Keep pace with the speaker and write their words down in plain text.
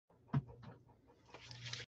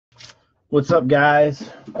What's up, guys?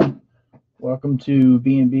 Welcome to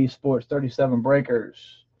B&B Sports 37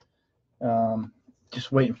 Breakers.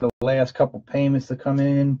 Just waiting for the last couple payments to come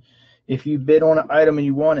in. If you bid on an item and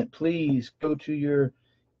you want it, please go to your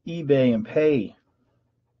eBay and pay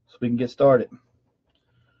so we can get started.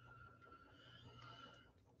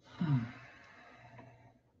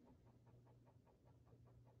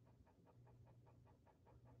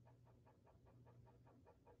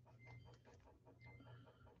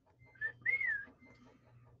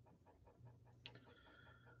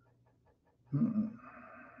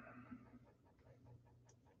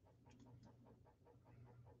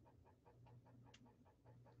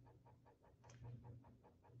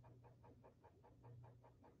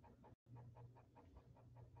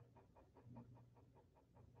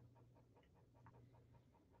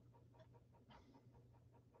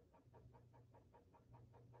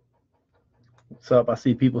 What's up? I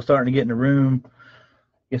see people starting to get in the room.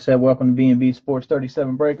 Like I said, welcome to B&B Sports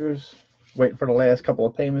 37 Breakers. Waiting for the last couple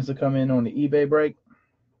of payments to come in on the eBay break.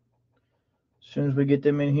 As soon as we get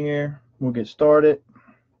them in here, we'll get started.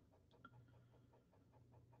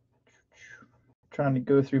 Trying to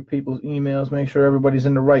go through people's emails, make sure everybody's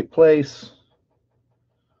in the right place.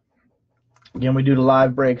 Again, we do the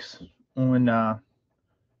live breaks on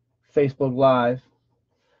Facebook Live.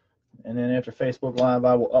 And then after Facebook Live,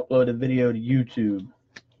 I will upload a video to YouTube.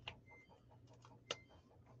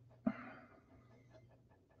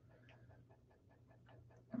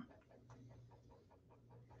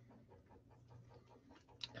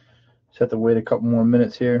 Just have to wait a couple more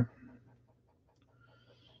minutes here.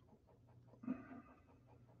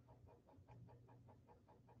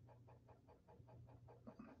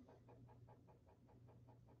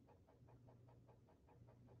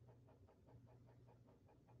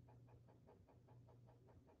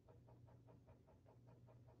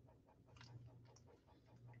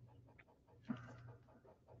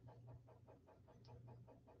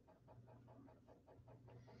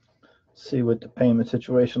 See what the payment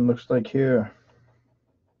situation looks like here.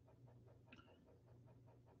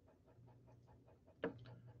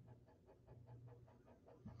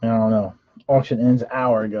 I don't know. Auction ends an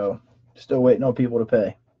hour ago. Still waiting on people to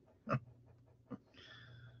pay.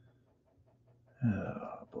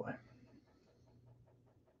 Oh, boy.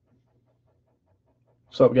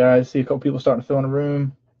 What's up, guys? See a couple people starting to fill in the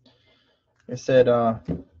room. Like I said,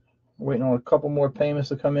 waiting on a couple more payments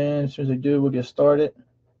to come in. As soon as they do, we'll get started.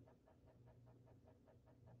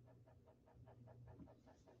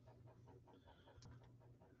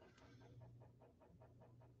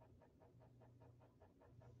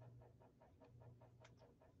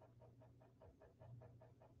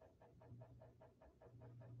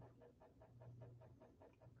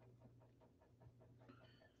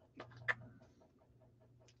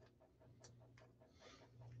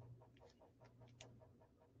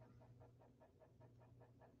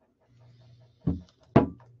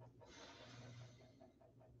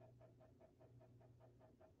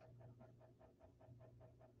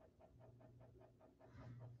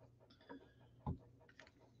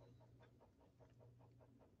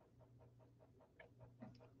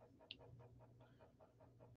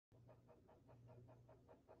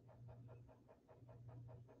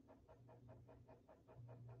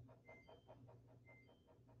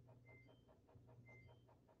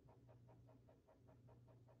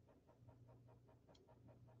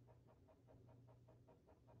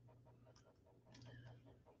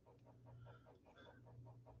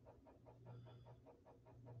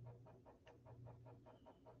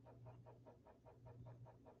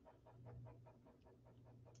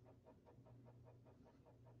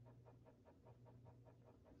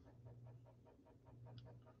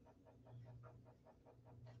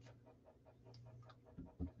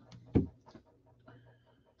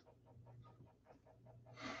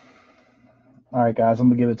 All right, guys, I'm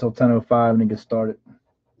going to give it till 10:05 and then get started.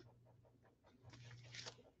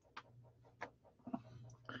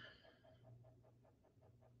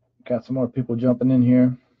 Got some more people jumping in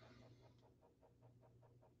here.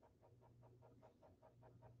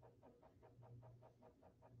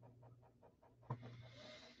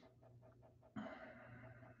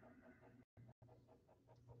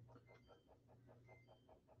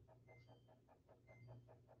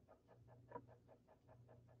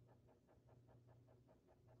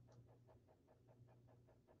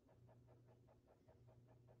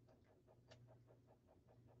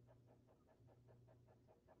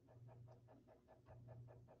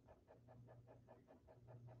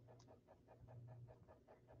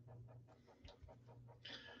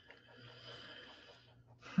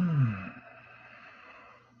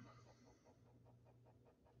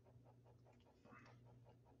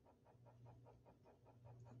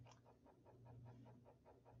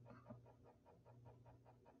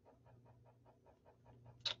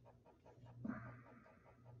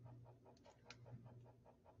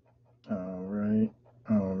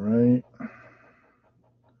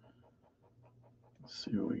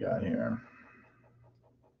 see what we got here.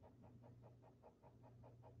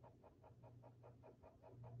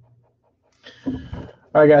 All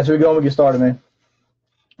right, guys, here we go. We get started, man.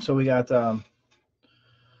 So we got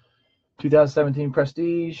 2017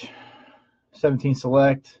 Prestige, 17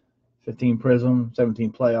 Select, 15 Prism,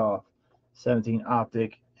 17 Playoff, 17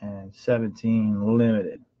 Optic, and 17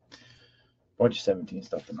 Limited. Bunch of 17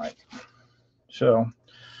 stuff tonight. So,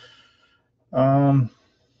 let's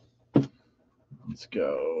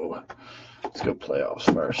go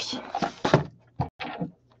playoffs first.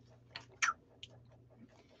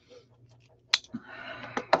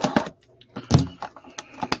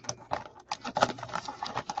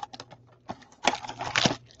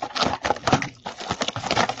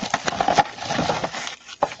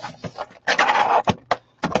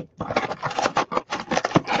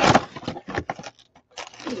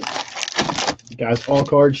 Guys, all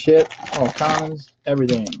card shit, all commons,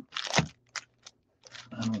 everything.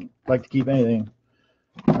 I don't like to keep anything.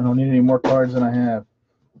 I don't need any more cards than I have.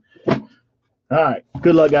 All right,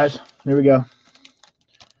 good luck, guys. Here we go.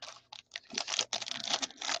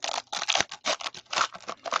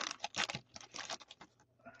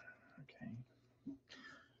 Okay.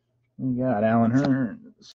 We got Alan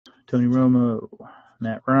Hearns, Tony Romo,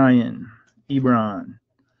 Matt Ryan, Ebron.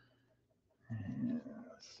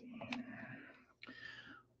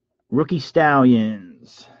 Rookie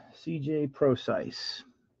Stallions, CJ Prosise,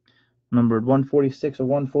 numbered 146 of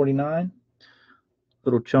 149.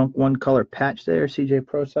 Little chunk, one color patch there, CJ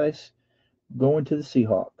Prosise, going to the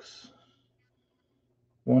Seahawks.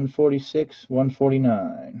 146,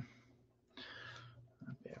 149.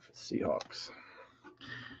 Not bad for the Seahawks.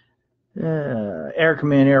 Air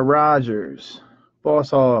Command, Aaron Rodgers,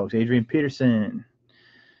 Boss Hogs, Adrian Peterson,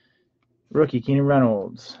 rookie Keenan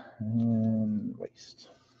Reynolds, and waste.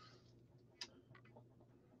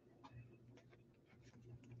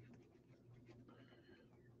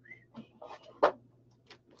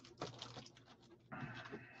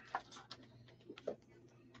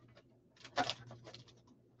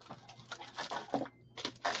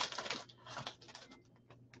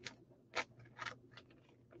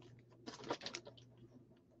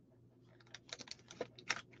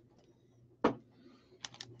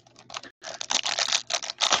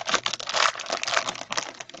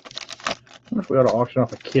 I wonder if we ought to auction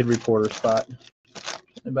off a kid reporter spot.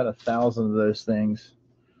 About 1,000 of those things.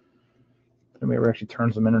 If anybody ever actually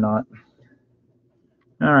turns them in or not.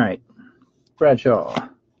 All right. Bradshaw,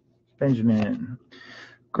 Benjamin,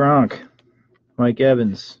 Gronk, Mike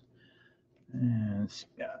Evans, and it's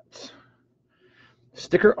got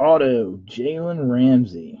sticker auto, Jalen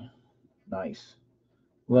Ramsey. Nice.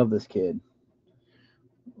 Love this kid.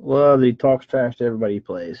 Love that he talks trash to everybody he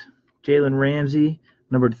plays. Jalen Ramsey,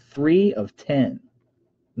 numbered 3 of 10.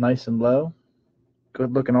 Nice and low.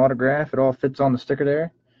 Good looking autograph. It all fits on the sticker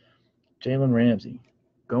there. Jalen Ramsey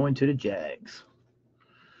going to the Jags.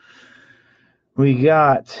 We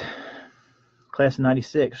got class of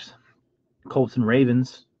 96, Colts and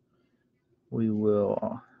Ravens. We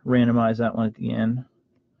will randomize that one at the end.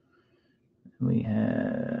 We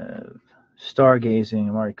have Stargazing,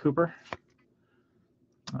 Amari Cooper,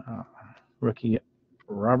 rookie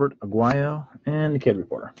Robert Aguayo, and the kid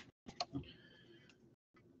reporter.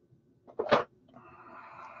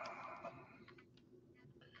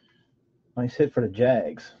 Nice hit for the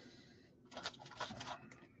Jags.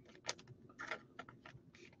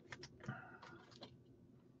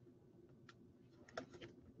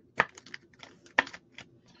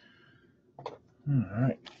 All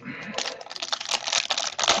right.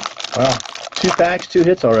 Wow. 2 packs, 2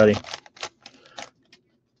 hits already.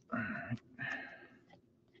 All right.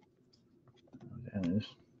 That is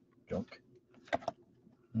junk.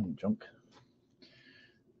 Junk.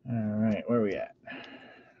 All right. Where are we at?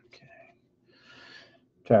 Okay.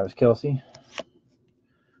 Travis Kelce,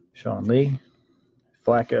 Sean Lee,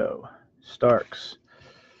 Flacco, Starks,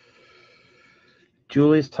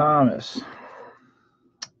 Julius Thomas,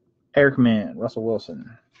 Air Command, Russell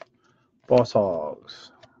Wilson, Boss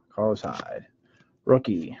Hogs, Carlos Hyde,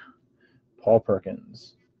 rookie, Paul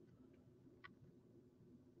Perkins.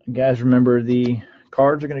 And guys, remember the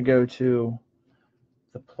cards are going to go to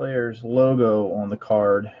the player's logo on the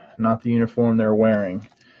card, not the uniform they're wearing.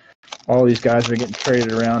 All these guys are getting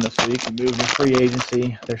traded around this week and moved to free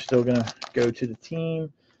agency. They're still going to go to the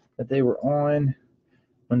team that they were on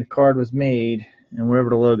when the card was made and wherever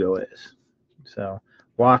the logo is. So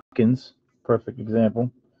Watkins, perfect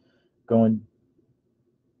example, not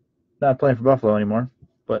playing for Buffalo anymore,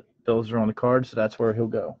 but Bills are on the card, so that's where he'll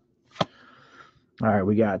go. All right,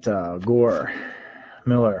 we got Gore,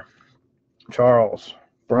 Miller, Charles,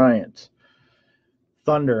 Bryant,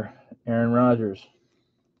 Thunder, Aaron Rodgers.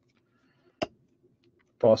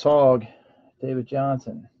 Boss Hog, David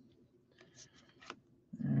Johnson.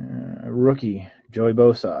 Rookie, Joey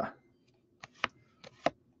Bosa.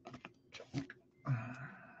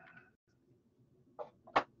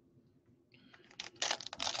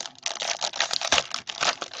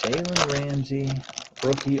 Jalen Ramsey,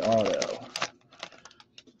 rookie auto.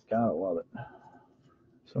 Gotta love it.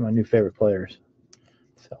 Some of my new favorite players.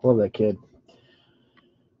 So I love that kid.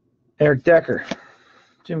 Eric Decker,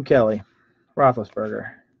 Jim Kelly,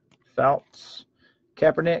 Roethlisberger, Fouts,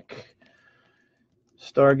 Kaepernick,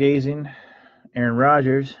 Stargazing, Aaron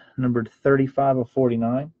Rodgers, numbered 35 of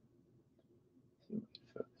 49.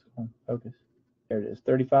 Focus. There it is,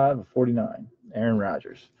 35 of 49. Aaron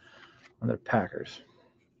Rodgers on the Packers.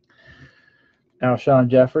 Alshon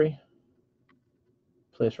Jeffrey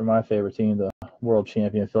plays for my favorite team, the world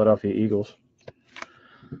champion Philadelphia Eagles.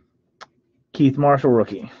 Keith Marshall,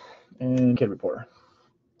 rookie, and Kid Reporter.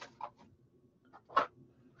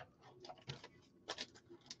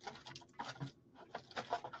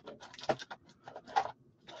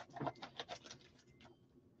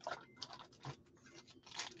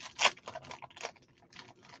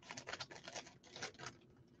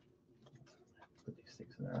 Put these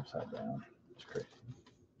things in there upside down. It's crazy.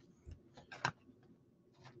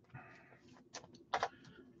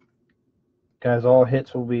 Guys, all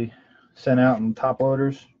hits will be sent out in top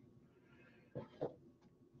loaders.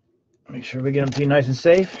 Make sure we get them to you nice and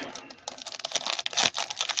safe.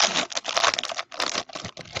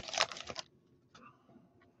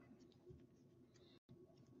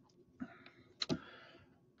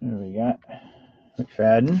 There we got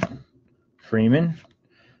McFadden, Freeman,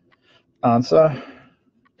 Ansah,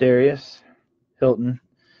 Darius, Hilton.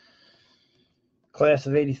 Class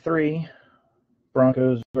of 83,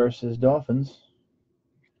 Broncos versus Dolphins.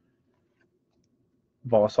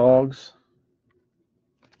 Boss Hogs,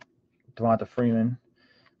 Devonta Freeman,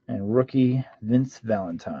 and rookie Vince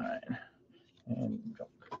Valentine. And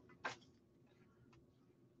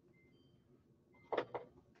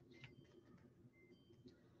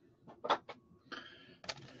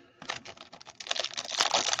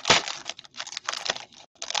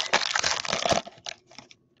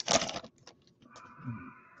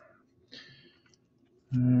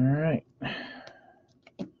all right.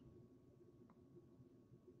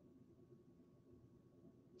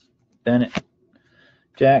 Bennett,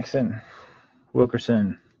 Jackson,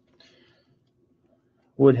 Wilkerson,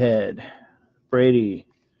 Woodhead, Brady,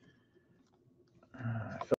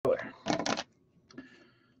 Filler.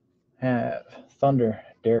 Have Thunder,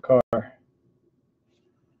 Derek Carr,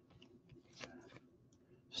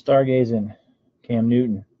 Stargazing, Cam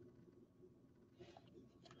Newton,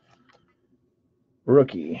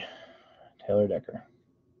 rookie, Taylor Decker.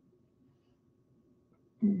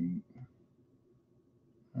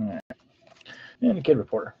 All right. And the Kid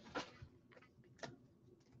Reporter.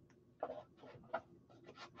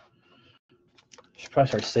 Should probably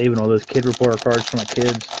start saving all those Kid Reporter cards for my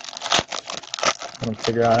kids. I'm going to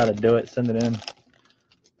figure out how to do it, send it in.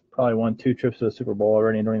 Probably won 2 trips to the Super Bowl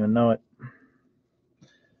already and don't even know it.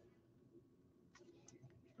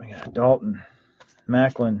 We got Dalton,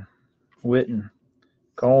 Macklin, Witten,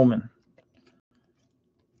 Coleman,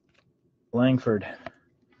 Langford,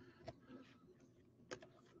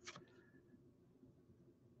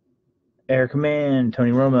 Air Command,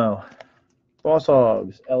 Tony Romo, Boss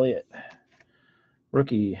Hogs, Elliott,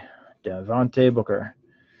 rookie, Devontae Booker.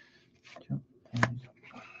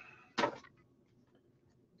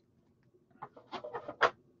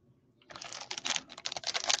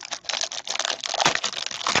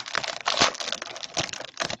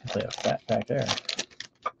 Play a fat pack there.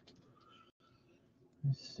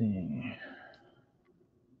 Let's see.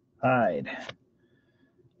 Hyde,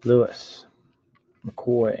 Lewis,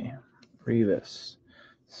 McCoy, Revis,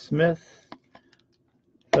 Smith,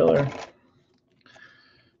 Filler,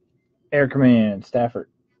 Air Command, Stafford,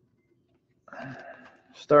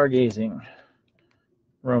 Stargazing,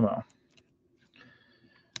 Romo,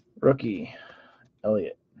 rookie,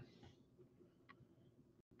 Elliott.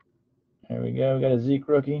 There we go. We got a Zeke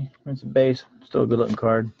rookie. It's a base. Still a good looking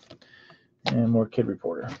card. And more Kid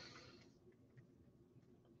Reporter.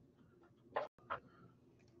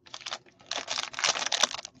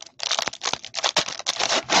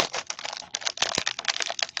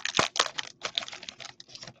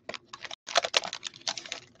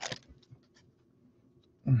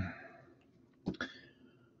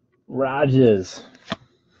 Rodgers,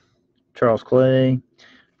 Charles Clay,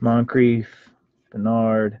 Moncrief,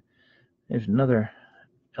 Bernard. There's another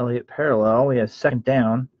Elliott parallel. We have second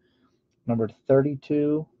down, number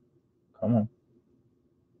 32. Come on.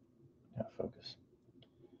 Now focus.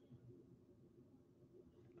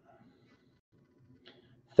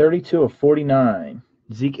 32 of 49.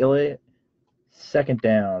 Zeke Elliott, second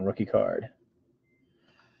down, rookie card.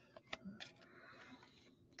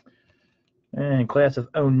 And class of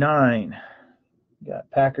 09.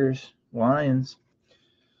 Got Packers, Lions.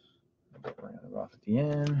 Bring it off at the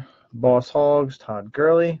end. Boss Hogs, Todd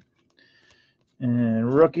Gurley.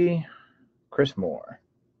 And rookie, Chris Moore.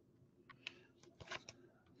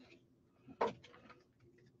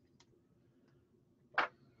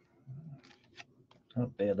 Oh,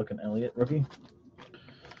 bad looking Elliott, rookie.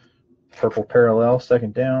 Purple parallel,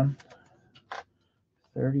 second down.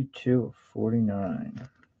 32 of 49.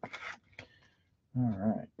 All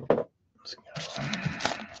right. Let's go.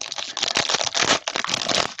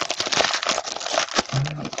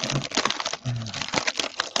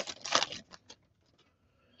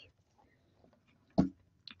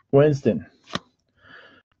 Winston,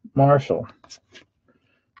 Marshall,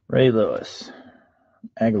 Ray Lewis,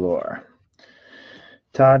 Aguilar,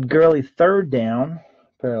 Todd Gurley, third down,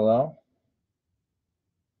 parallel.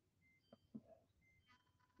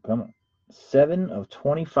 Come on. 7 of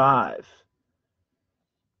 25.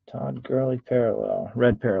 Todd Gurley parallel,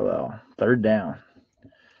 red parallel, third down.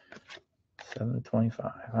 7 of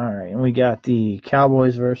 25. All right, and we got the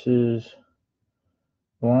Cowboys versus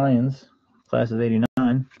Lions, class of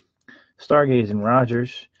 89. Stargazing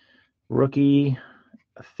Rodgers, rookie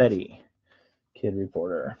Fetty, kid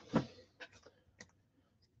reporter.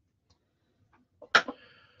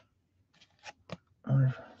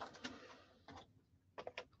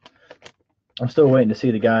 I'm still waiting to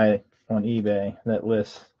see the guy on eBay that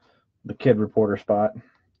lists the kid reporter spot.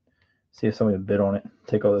 See if somebody would bid on it.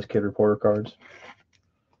 Take all those kid reporter cards.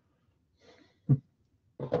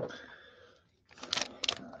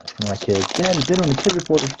 My kids, Dad, bid on the kid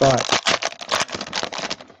reporter spot.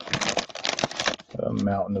 A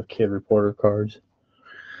mountain of kid reporter cards.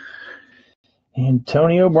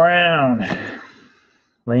 Antonio Brown,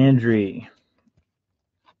 Landry,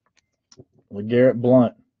 LeGarrette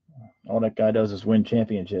Blount. All that guy does is win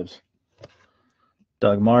championships.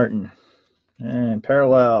 Doug Martin. And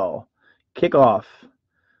parallel. Kickoff.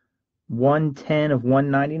 110 of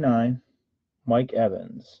 199. Mike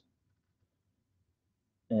Evans.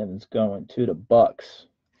 Evans going to the Bucks.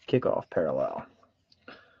 Kickoff parallel.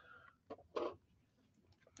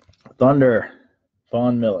 Thunder.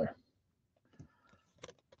 Von Miller.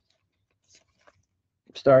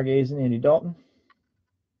 Stargazing Andy Dalton.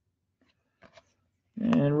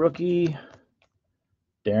 And rookie,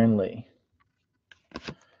 Darren Lee.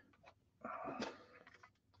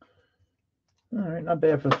 All right, not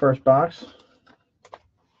bad for the first box.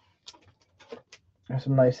 Got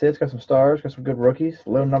some nice hits, got some stars, got some good rookies,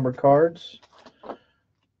 low numbered cards.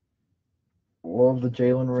 Love the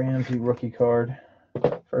Jalen Ramsey rookie card.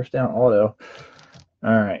 First down auto.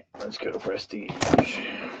 All right, let's go to Prestige.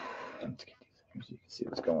 Let's get these so you can see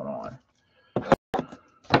what's going on.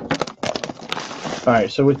 All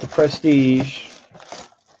right, so with the Prestige,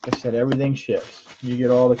 like I said, everything shifts. You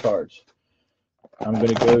get all the cards. I'm going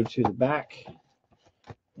to go to the back,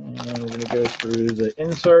 and we're going to go through the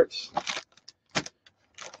inserts,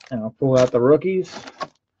 and I'll pull out the rookies.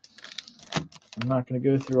 I'm not going to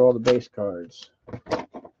go through all the base cards,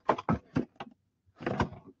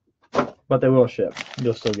 but they will ship.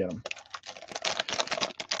 You'll still get them.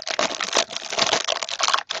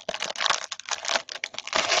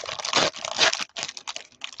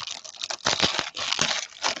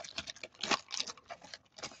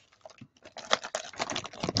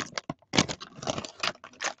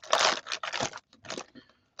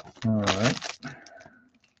 All right.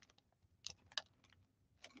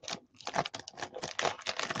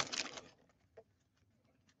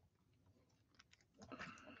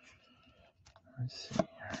 Let's see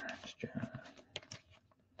here.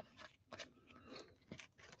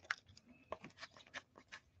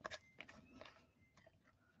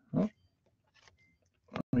 Oh.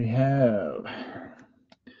 We have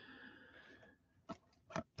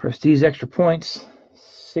Prestige Extra Points,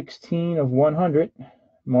 16 of 100.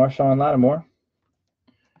 Marshawn Lattimore.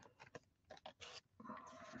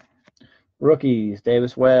 Rookies,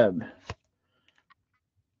 Davis Webb,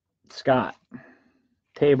 Scott,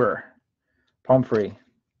 Tabor, Pumphrey,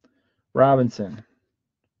 Robinson,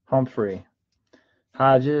 Humphrey,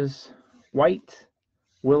 Hodges, White,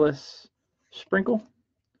 Willis, Sprinkle,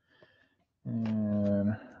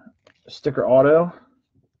 and sticker auto,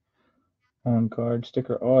 on card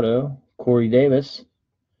sticker auto, Corey Davis.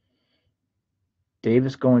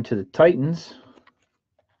 Davis going to the Titans.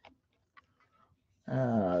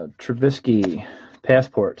 Trubisky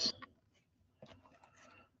passports.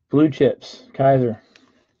 Blue Chips, Kaiser.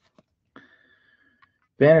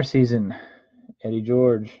 Banner Season, Eddie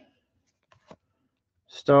George.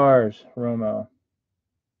 Stars, Romo.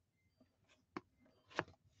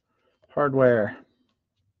 Hardware,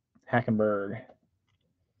 Hackenberg.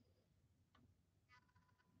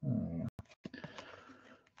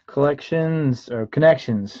 Collections or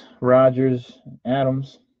Connections, Rogers,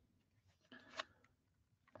 Adams.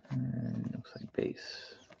 And looks like base.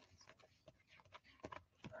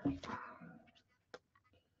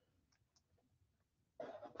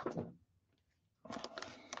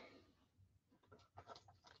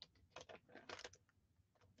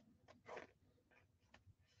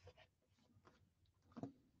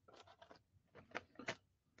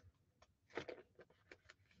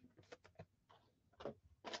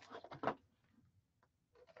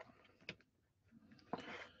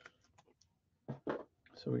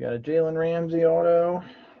 So we got a Jalen Ramsey auto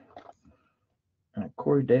and a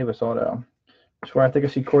Corey Davis auto. I swear I think I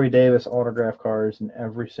see Corey Davis autograph cards in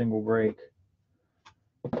every single break.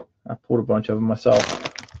 I pulled a bunch of them myself.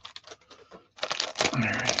 All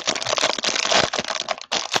right.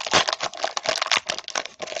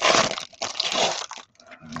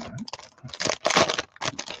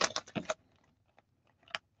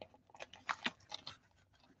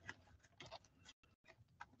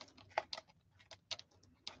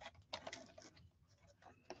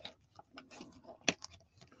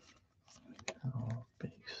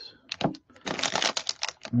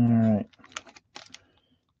 All right.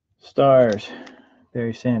 Stars,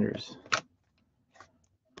 Barry Sanders.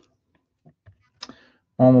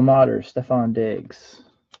 Alma Mater, Stephon Diggs.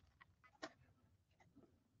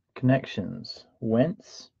 Connections,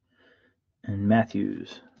 Wentz and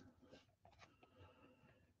Matthews.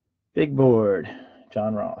 Big Board,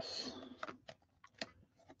 John Ross.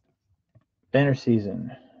 Banner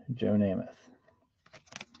Season, Joe Namath.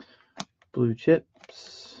 Blue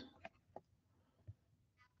Chips,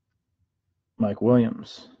 Mike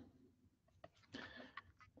Williams.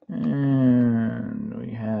 And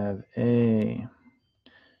we have a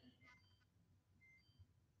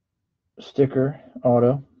sticker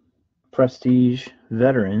auto, Prestige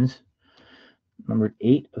Veterans, numbered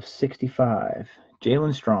 8/65,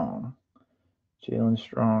 Jalen Strong. Jalen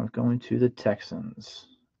Strong going to the Texans,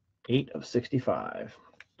 8/65.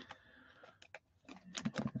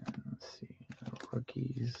 Let's see,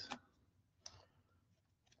 rookies.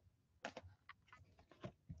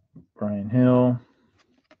 Brian Hill,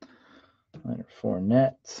 Leonard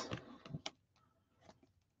Fournette,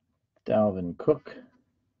 Dalvin Cook,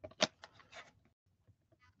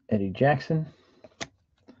 Eddie Jackson,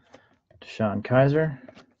 Deshaun Kaiser,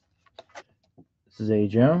 Zay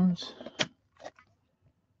Jones,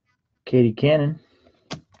 Katie Cannon,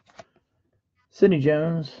 Sidney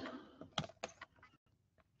Jones,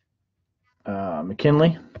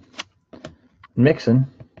 McKinley, Mixon,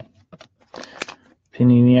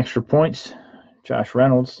 pinning the extra points, Josh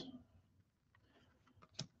Reynolds.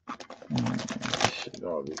 Should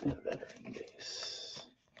all be the veteran base.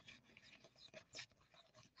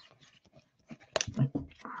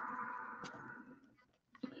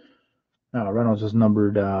 Reynolds is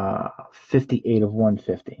numbered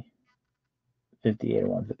 58/150.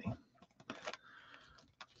 58/150.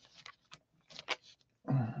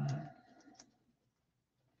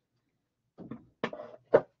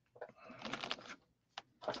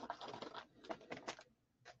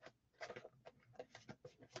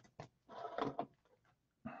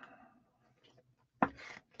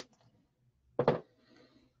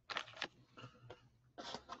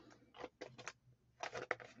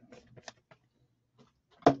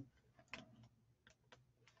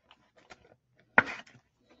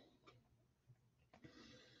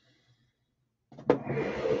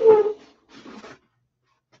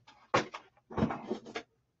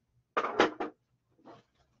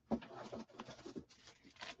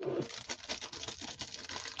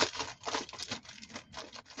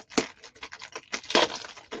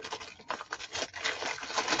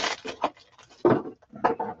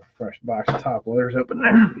 Fresh box of top loaders open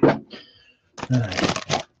there. All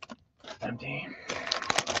right. Empty.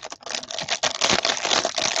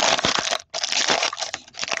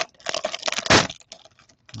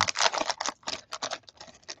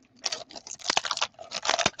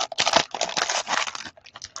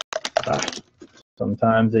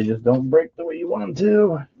 Sometimes they just don't break the way you want them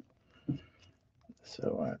to.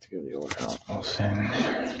 So I have to give the order out. I'll send.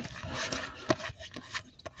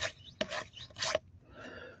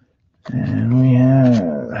 And we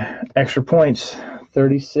have extra points,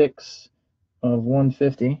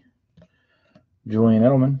 36/150. Julian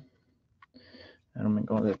Edelman. Edelman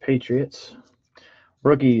going to the Patriots.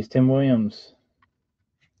 Rookies, Tim Williams,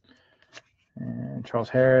 and Charles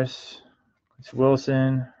Harris, Quincy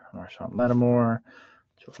Wilson, Marshawn Lattimore,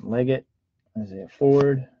 Jordan Leggett, Isaiah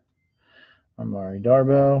Ford, Amari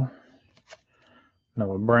Darbo,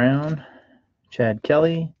 Noah Brown, Chad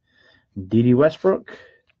Kelly, Dede Westbrook,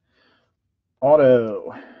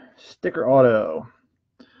 auto, sticker auto,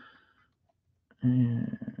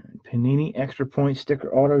 and Panini extra point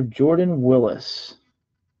sticker auto, Jordan Willis,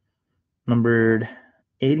 numbered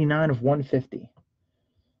 89 of 150.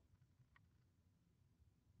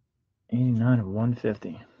 89 of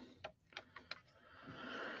 150.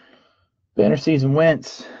 Banner season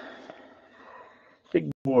Wentz.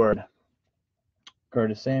 Big board.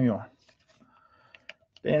 Curtis Samuel.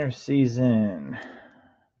 Banner season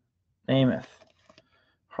Namath.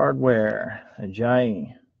 Hardware.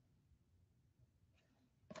 Ajayi.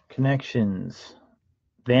 Connections.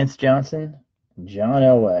 Vance Johnson. John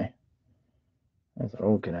Elway. That's an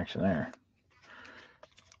old connection there.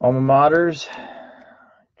 Alma Maters.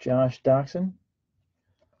 Josh Doxson.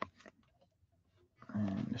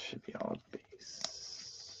 And this should be all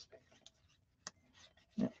base.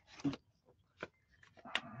 Yep.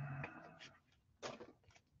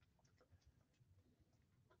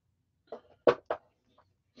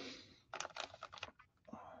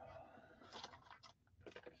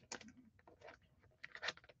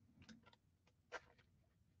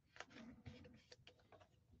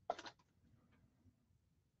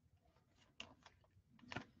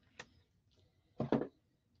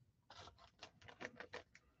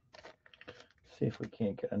 See if we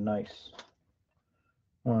can't get a nice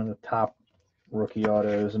one of the top rookie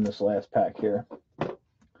autos in this last pack here.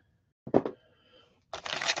 All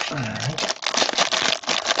right.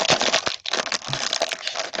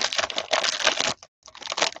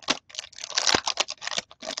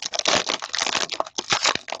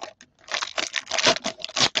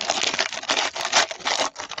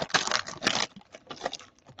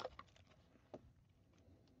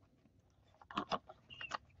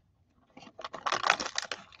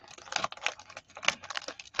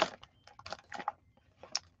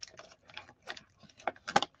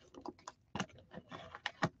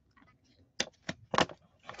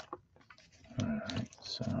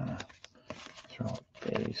 So throw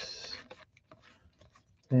base,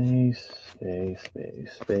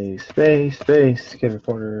 base. Kid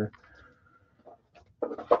Reporter.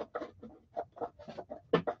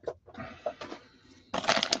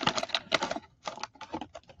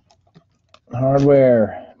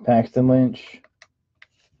 Hardware, Paxton Lynch.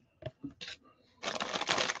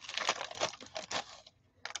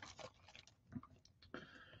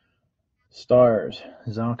 Stars,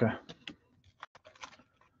 Zonka.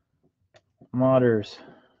 Modders,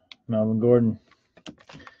 Melvin Gordon.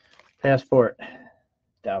 Passport,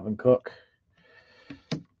 Dalvin Cook.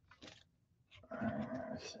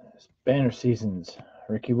 Banner seasons,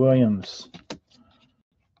 Ricky Williams.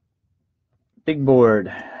 Big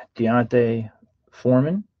board, Deontay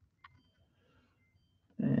Foreman.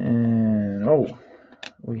 And,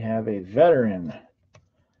 we have a veteran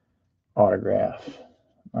autograph.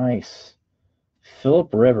 Nice.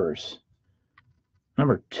 Phillip Rivers,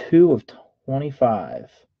 number 2 of 25.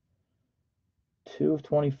 2 of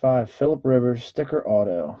 25. Phillip Rivers, sticker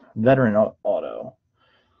auto. Veteran auto.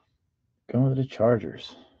 Going to the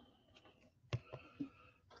Chargers.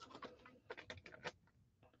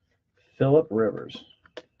 Phillip Rivers.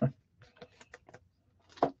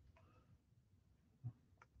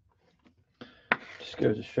 Just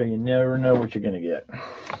goes to show you never know what you're going to get.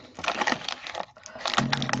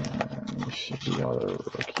 And should be all the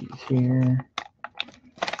rookies here.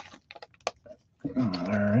 All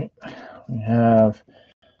right. We have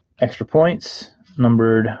extra points,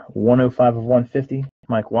 numbered 105 of 150.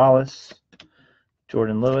 Mike Wallace,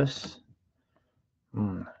 Jordan Lewis,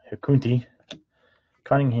 Hikunti,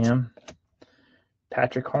 Cunningham,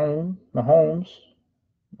 Patrick Mahomes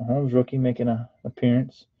rookie making an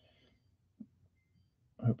appearance.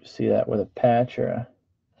 I hope to see that with a patch or a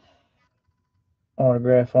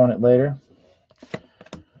autograph on it later.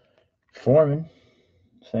 Foreman,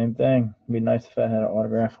 same thing. It'd be nice if I had an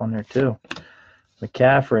autograph on there too.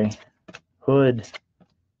 McCaffrey, Hood,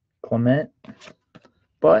 Clement,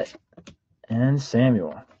 Butt, and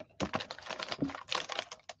Samuel.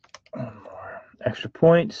 One more. Extra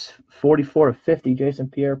points, 44 of 50, Jason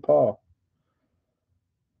Pierre-Paul.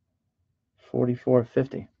 44 of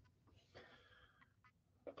 50.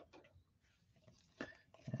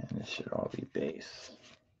 And this should all be base.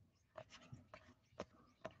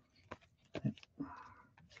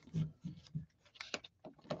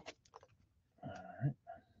 All right.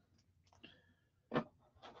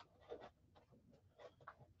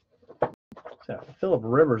 Philip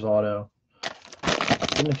Rivers auto.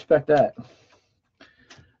 Didn't expect that.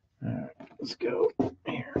 All right, let's go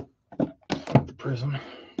here. The Prism.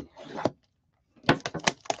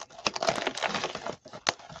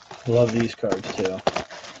 Love these cards too.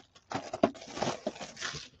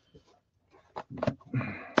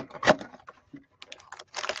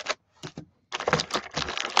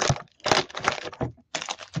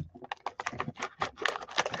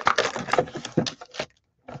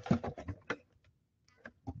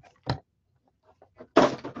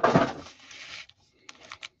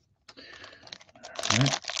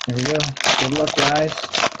 Here we go. Good luck, guys.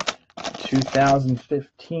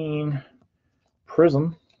 2015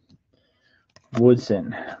 Prism.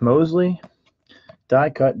 Woodson, Mosley, die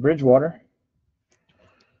cut Bridgewater,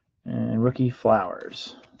 and rookie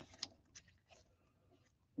Flowers.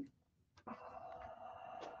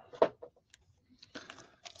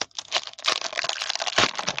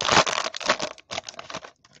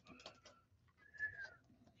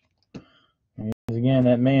 Here's again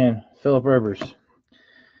that man, Philip Rivers.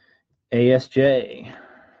 ASJ,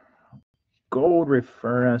 gold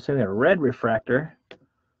red refractor.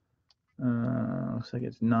 Looks like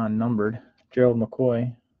it's non-numbered. Gerald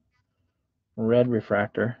McCoy, red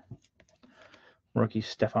refractor. Rookie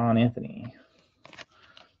Stephon Anthony.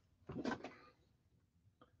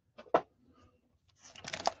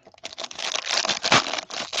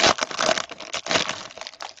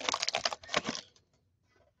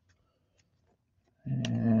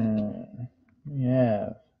 And we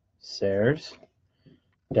have Sayers,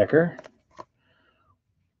 Decker,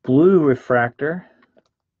 blue refractor,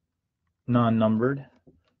 non-numbered,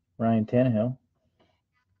 Ryan Tannehill,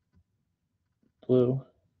 blue,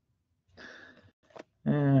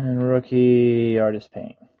 and rookie Artist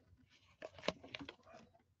Paint.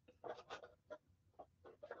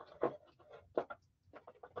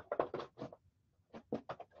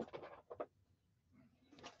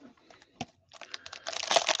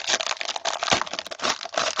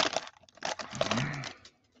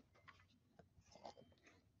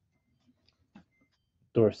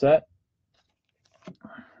 Dorsett,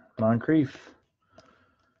 Moncrief,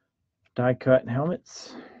 die cut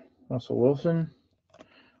helmets, Russell Wilson,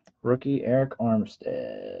 rookie Eric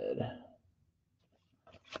Armstead.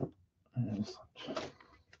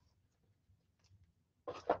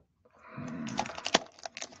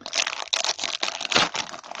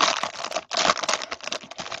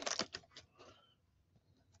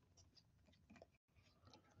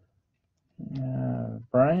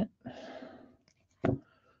 Bryant,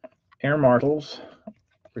 Air Marshals,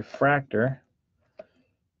 refractor,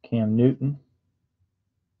 Cam Newton,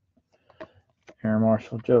 Air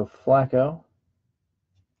Marshal Joe Flacco,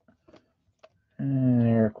 and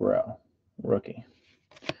Eric Rowe, rookie.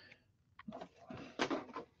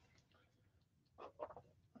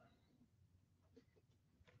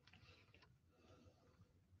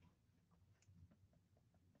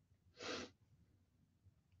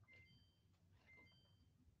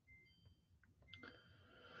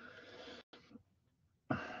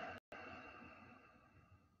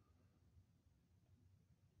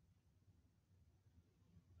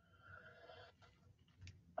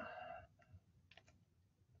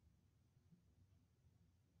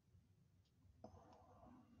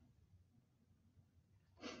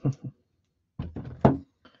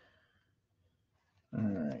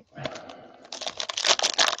 Alright.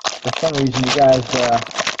 For some reason, you guys'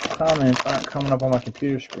 comments aren't coming up on my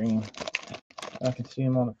computer screen. I can see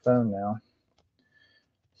them on the phone now.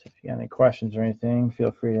 So if you got any questions or anything,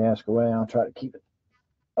 feel free to ask away. I'll try to keep it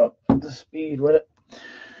up to speed with it.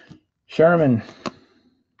 Sherman,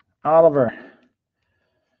 Oliver.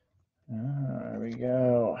 There we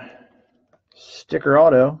go. Sticker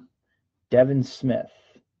auto, Devin Smith.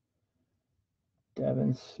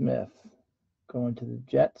 Devin Smith going to the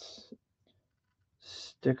Jets.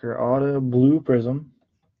 Sticker auto, blue prism,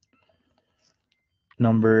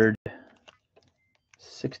 numbered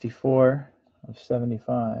 64 of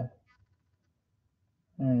 75.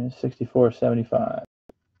 And 64/75.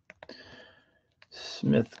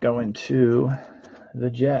 Smith going to the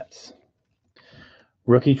Jets.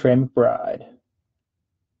 Rookie Trey McBride.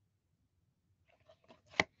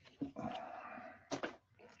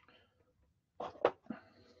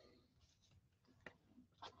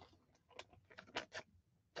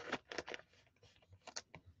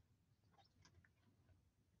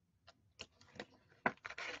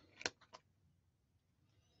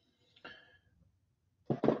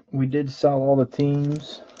 We did sell all the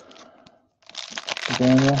teams.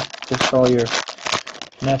 Daniel, just saw your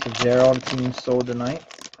message there. All the teams sold tonight.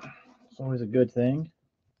 It's always a good thing.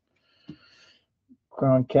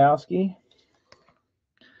 Gronkowski,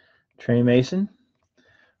 Trey Mason.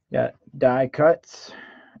 Got die cuts,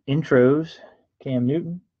 intros, Cam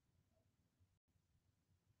Newton,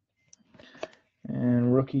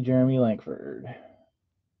 and rookie Jeremy Langford.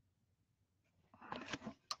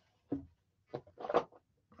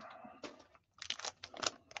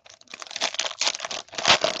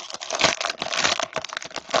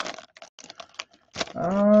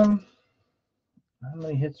 How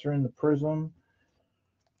many hits are in the Prism?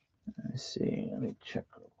 Let's see. Let me check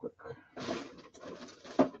real quick.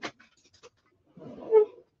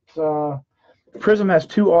 Prism has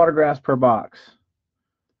 2 autographs per box.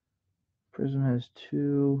 Prism has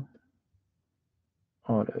 2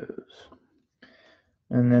 autos.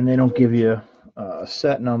 And then they don't give you a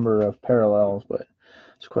set number of parallels, but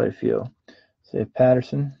it's quite a few. Say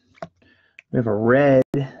Patterson. We have a red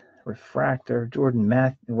refractor,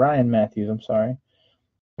 Ryan Matthews, I'm sorry.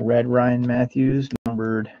 Red Ryan Matthews,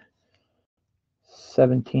 numbered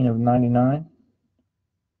 17 of 99.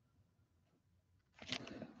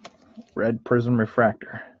 Red Prism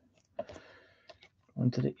refractor.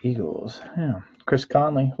 Went to the Eagles. Yeah. Chris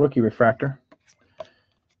Conley, rookie refractor.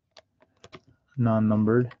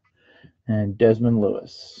 Non-numbered. And Desmond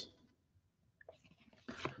Lewis.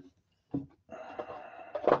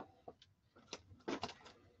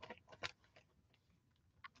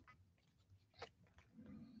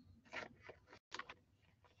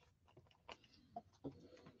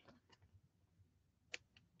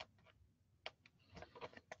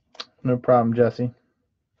 No problem, Jesse.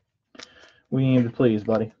 We aim to please,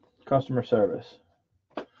 buddy. Customer service.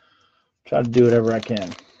 Try to do whatever I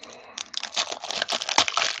can.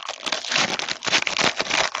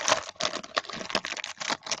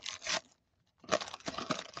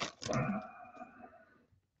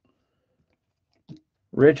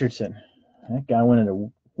 Richardson. That guy went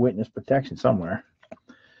into witness protection somewhere.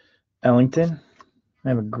 Ellington. I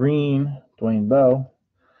have a green Dwayne Bowe.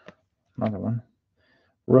 Another one.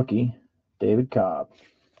 Rookie David Cobb.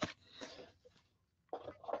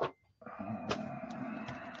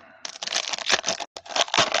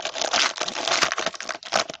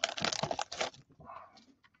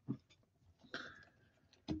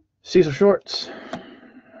 Cecil Shorts.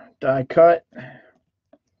 Die cut.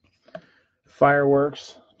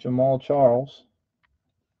 Fireworks. Jamal Charles.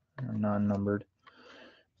 They're non-numbered.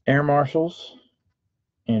 Air Marshals.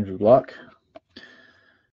 Andrew Luck.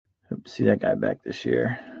 Hope to see that guy back this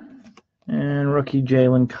year. And rookie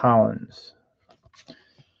Jalen Collins.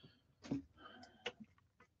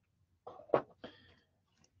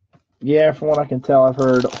 Yeah, from what I can tell, I've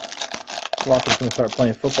heard Walker's going to start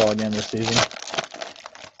playing football again this season.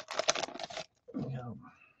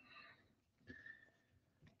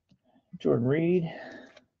 Jordan Reed.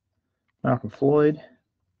 Malcolm Floyd.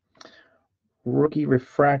 Rookie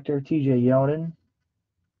refractor TJ Yeldon.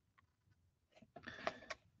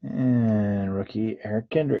 And rookie Eric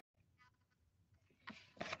Kendrick.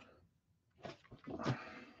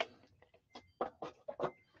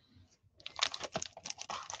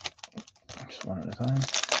 Just one at a time.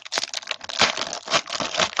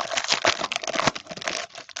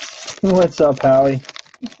 What's up, Howie?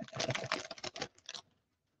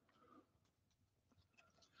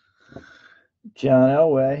 John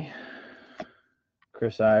Elway.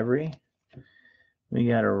 Chris Ivory. We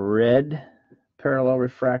got a red parallel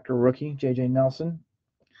refractor rookie, J.J. Nelson.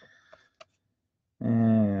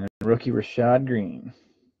 And rookie Rashad Green.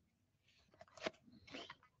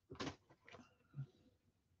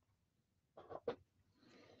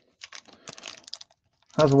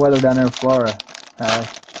 How's the weather down there in Florida?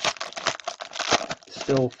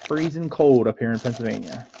 Still freezing cold up here in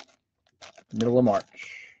Pennsylvania. Middle of March.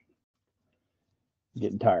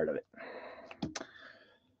 Getting tired of it.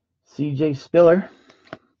 C.J. Spiller.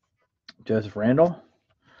 Joseph Randall.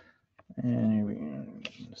 And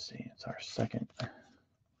let's see, it's our second. Kind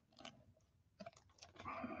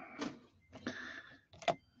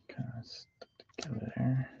of stuck together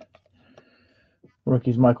there.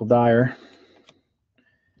 Rookie's Michael Dyer.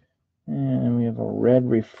 And we have a red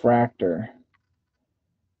refractor.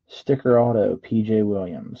 Sticker auto, P.J.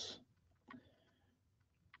 Williams.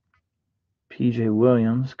 P.J.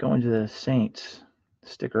 Williams going to the Saints.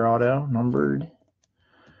 Sticker auto, numbered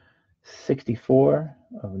 64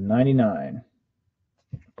 of 99.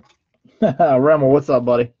 Remmel, what's up,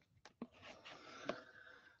 buddy?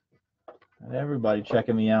 Everybody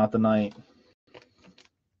checking me out tonight.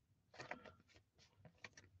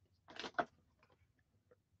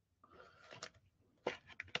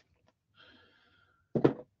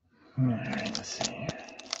 All right, let's see here.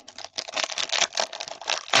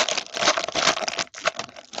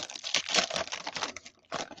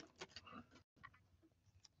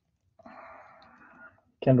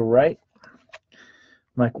 Kendall Wright.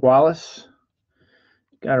 Mike Wallace.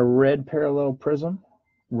 Got a red parallel prism.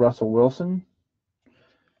 Russell Wilson.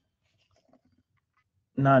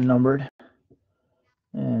 Non-numbered.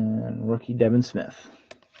 And rookie Devin Smith.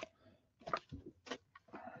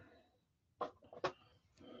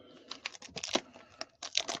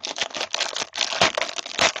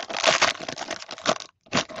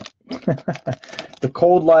 The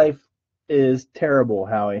cold life is terrible,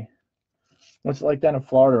 Howie. What's it like down in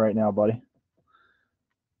Florida right now, buddy?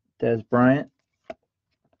 Dez Bryant.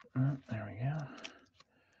 Oh, there we go.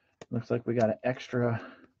 Looks like we got an extra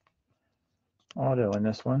auto in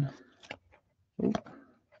this one. Ooh.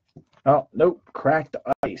 Oh, nope. Cracked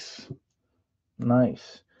ice.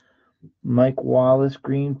 Nice. Mike Wallace,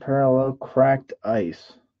 green parallel, cracked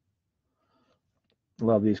ice.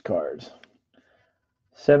 Love these cards.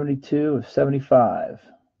 72 of 75.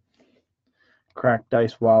 Cracked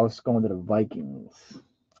Dice Wallace going to the Vikings.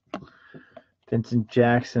 Vincent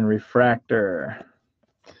Jackson, refractor.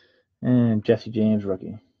 And Jesse James,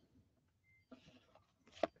 rookie.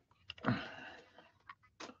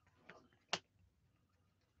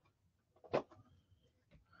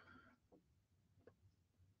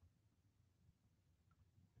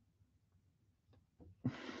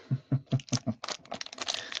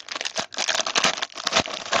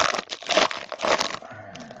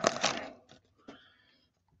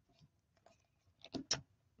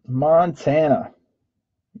 Montana.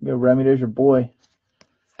 Go, Remy, there's your boy.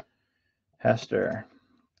 Hester.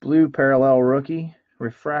 Blue parallel rookie.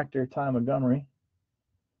 Refractor, Ty Montgomery.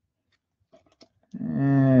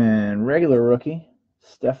 And regular rookie,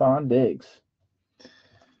 Stephon Diggs.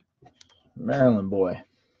 Maryland boy.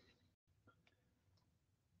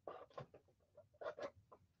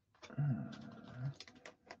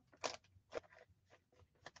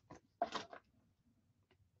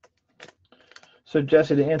 So,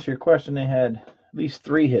 Jesse, to answer your question, they had at least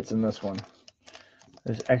 3 hits in this one.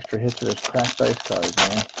 There's extra hits for those cracked dice cards,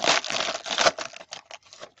 man.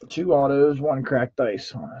 2 autos, 1 cracked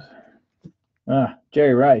dice.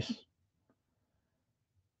 Jerry Rice.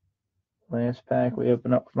 Last pack we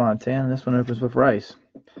open up for Montana. This one opens with Rice.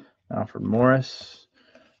 Alfred Morris.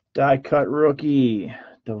 Die cut rookie,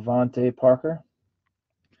 Devontae Parker.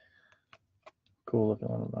 Cool looking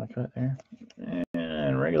little die cut there.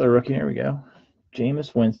 And regular rookie, here we go.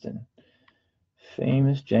 Jameis Winston.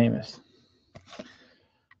 Famous Jameis.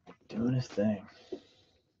 Doing his thing.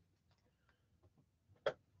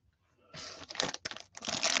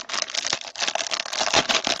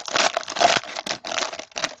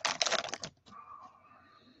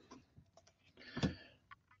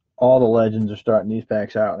 All the legends are starting these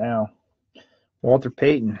packs out now. Walter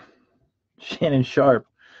Payton. Shannon Sharp.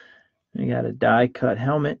 You got a die cut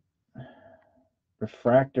helmet.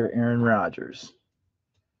 Refractor Aaron Rodgers.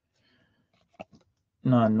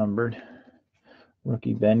 Non-numbered.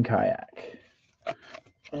 Rookie Ben Kayak.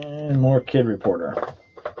 And more Kid Reporter.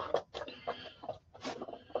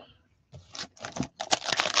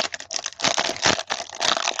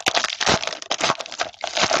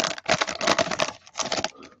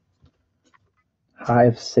 High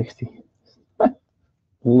of 60.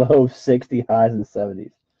 Low of 60, highs in the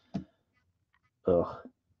 70s. Ugh.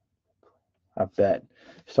 I bet.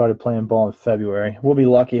 Started playing ball in February. We'll be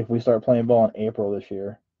lucky if we start playing ball in April this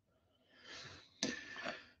year.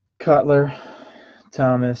 Cutler,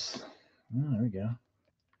 Thomas. Oh, there we go.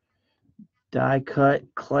 Die cut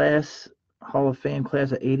class, Hall of Fame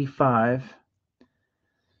class of 85.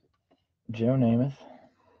 Joe Namath.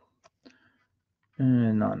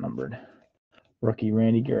 And not numbered. Rookie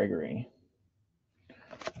Randy Gregory.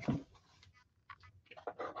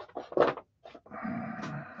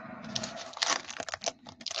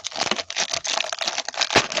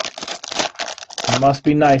 Must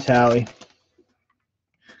be nice, Howie.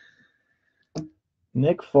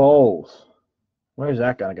 Nick Foles. Where's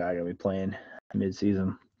that kind of guy going to be playing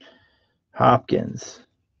mid-season? Hopkins.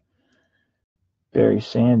 Barry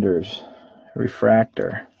Sanders.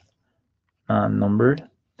 Refractor. Non-numbered.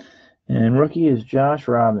 And rookie is Josh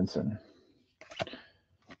Robinson.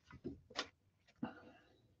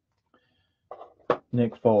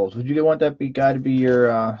 Nick Foles. Would you want that guy to be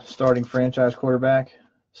your starting franchise quarterback?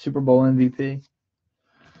 Super Bowl MVP?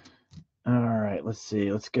 All right, let's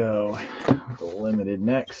see. Let's go the limited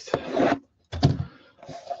next.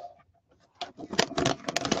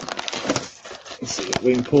 Let's see if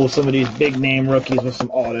we can pull some of these big name rookies with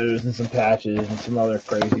some autos and some patches and some other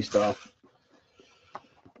crazy stuff.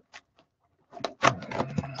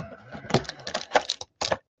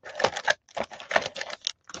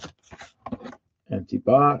 Empty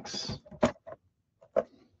box.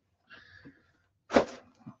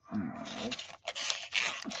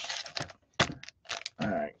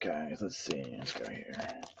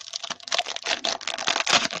 here.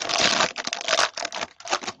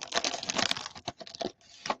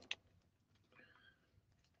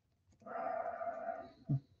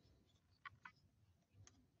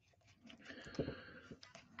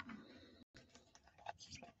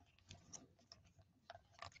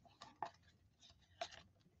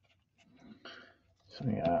 So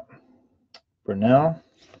we got Brunell,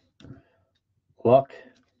 Luck,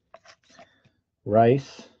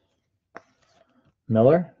 Rice,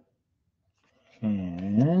 Miller,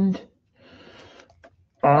 and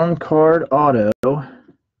on-card auto,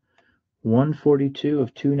 142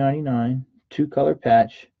 of 299, two-color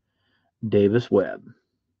patch, Davis Webb.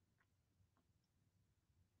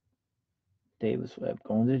 Davis Webb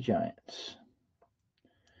going to the Giants.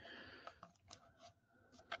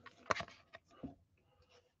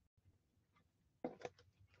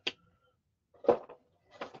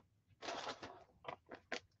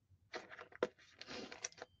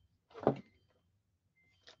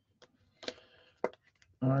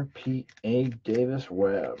 RPA Davis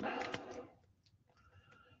Webb. I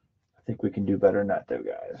think we can do better than that, though,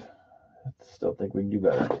 guys. I still think we can do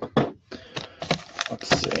better. Let's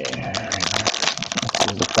see. This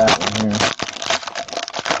is the fat one here.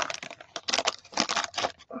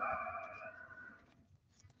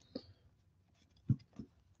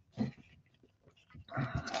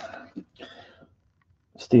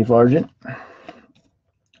 Steve Largent,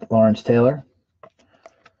 Lawrence Taylor,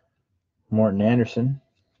 Morton Anderson,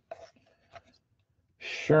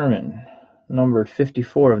 Sherman, numbered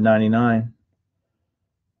 54 of 99.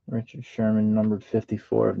 Richard Sherman, numbered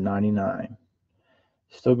 54 of 99.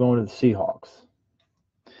 Still going to the Seahawks.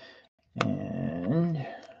 And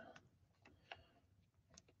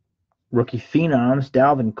rookie phenoms,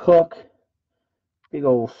 Dalvin Cook. Big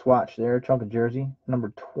old swatch there, chunk of jersey,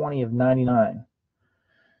 number 20 of 99.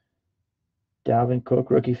 Dalvin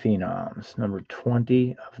Cook, rookie phenoms, number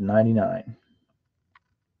 20 of 99.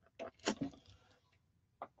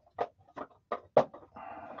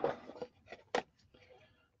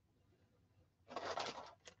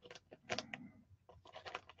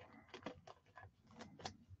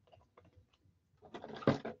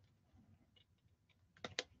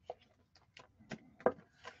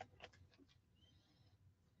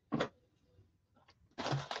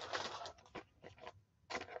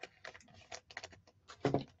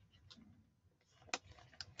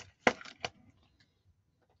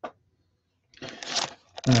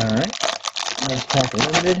 All right, let's pack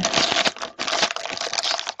limited.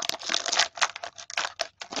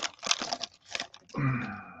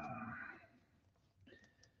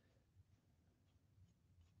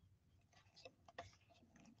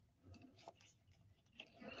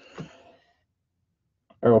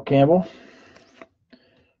 Earl Campbell,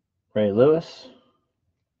 Ray Lewis,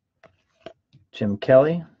 Jim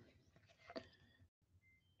Kelly,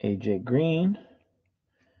 AJ Green,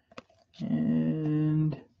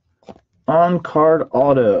 and on-card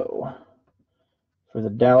auto for the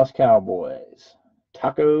Dallas Cowboys,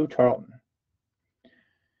 Taco Charlton.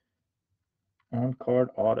 On-card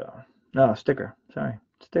auto. No, sticker. Sorry.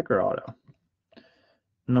 Sticker auto.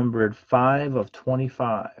 Numbered 5 of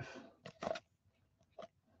 25. Let's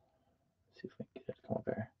see if we can get it to come up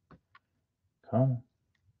there. Come on.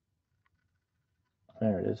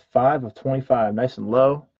 There it is. 5 of 25. Nice and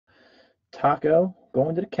low. Taco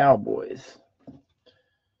going to the Cowboys.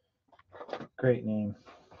 Great name.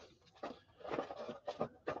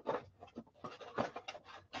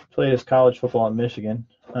 Played his college football in Michigan.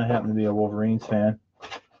 I happen to be a Wolverines fan.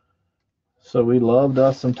 So we loved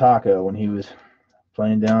us some Taco when he was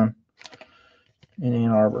playing down in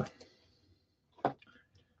Ann Arbor. All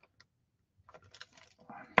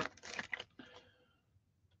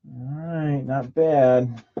right, not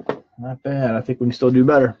bad. Not bad. I think we can still do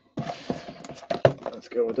better. Let's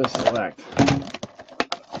go with this select.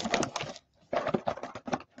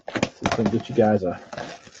 See if we can get you guys a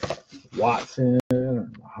Watson, or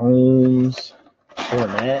Holmes,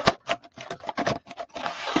 Fournette.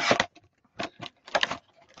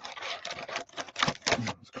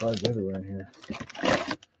 There's cards everywhere in here.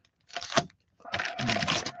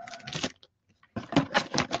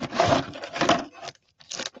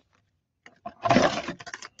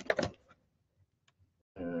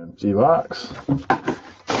 And G-Box.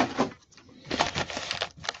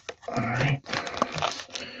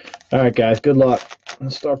 All right, guys, good luck.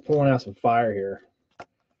 Let's start pulling out some fire here.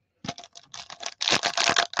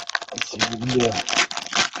 Let's see what we can do.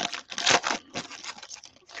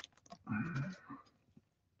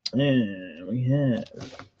 And we have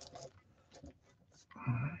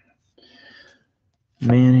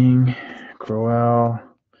Manning, Crowell,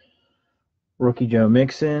 rookie Joe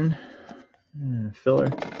Mixon. Filler.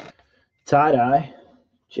 Tie-dye.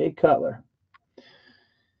 Jay Cutler.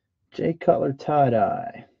 Jay Cutler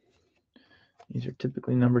tie-dye. These are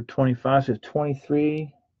typically numbered 25. So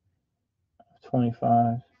 23,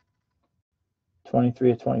 25,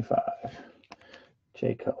 23 of 25.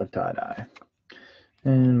 Jay Cutler tie-dye.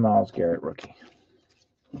 And Myles Garrett rookie.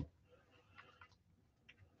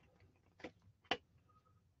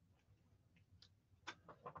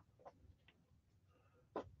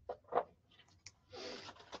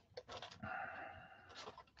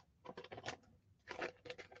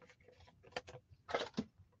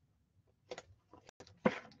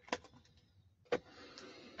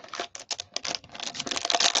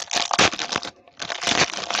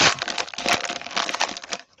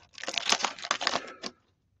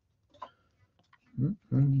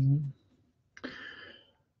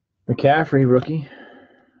 McCaffrey rookie.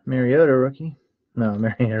 Mariota rookie. No,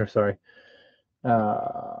 Mariota, sorry.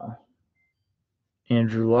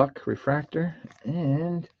 Andrew Luck refractor.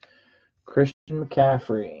 And Christian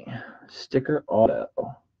McCaffrey sticker auto.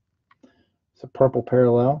 It's a purple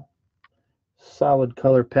parallel. Solid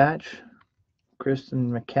color patch. Christian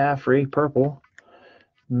McCaffrey purple.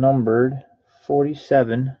 Numbered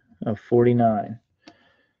 47 of 49.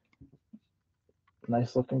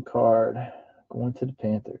 Nice looking card. Going to the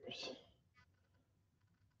Panthers.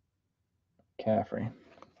 McCaffrey.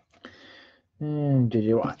 And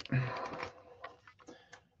JJ Watt.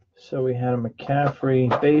 So we had a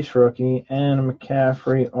McCaffrey base rookie and a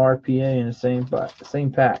McCaffrey RPA in the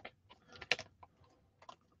same pack.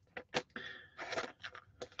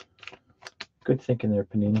 Good thinking there,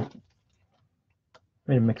 Panini.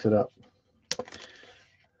 Way to mix it up.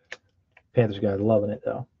 Panthers guys loving it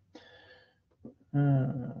though.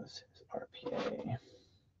 This is RPA.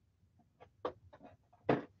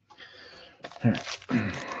 All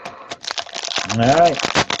right,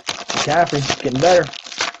 McCaffrey getting better.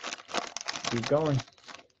 Keep going. Let's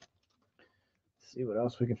see what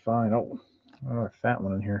else we can find. Oh, another fat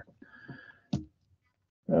one in here.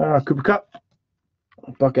 Cooper Kupp,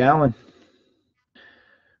 Buck Allen,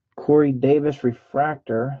 Corey Davis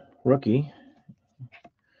refractor rookie,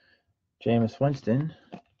 Jameis Winston,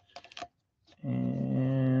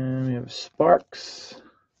 and we have Sparks.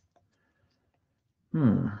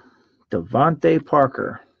 Devontae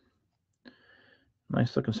Parker.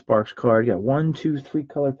 Nice looking Sparks card. You got 1, 2, 3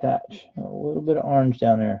 color patch. A little bit of orange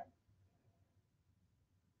down there.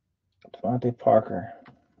 Devontae Parker.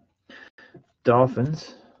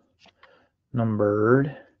 Dolphins.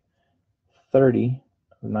 Numbered 30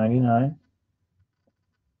 of 99.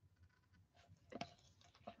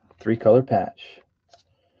 3 color patch.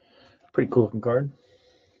 Pretty cool looking card.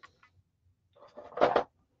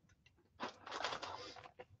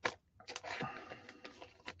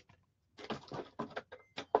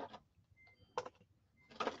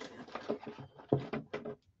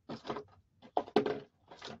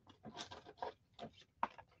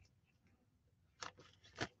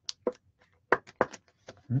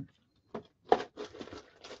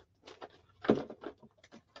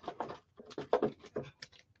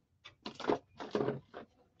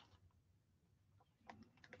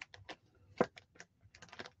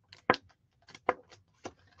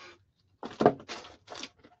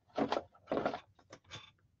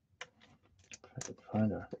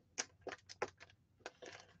 Find a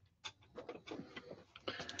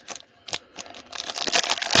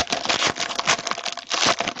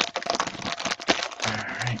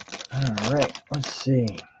all right. Let's see.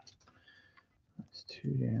 That's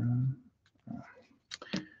 2 down.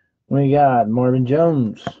 We got Marvin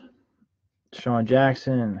Jones, Sean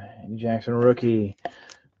Jackson, Jackson rookie,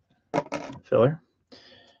 filler,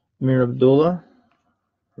 Amir Abdullah,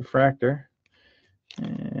 refractor,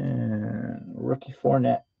 and rookie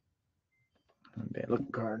Fournette. Bad looking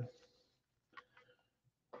card.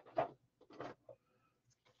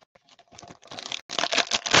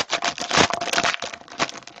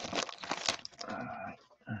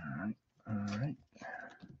 All right.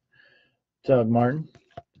 Doug Martin,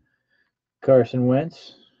 Carson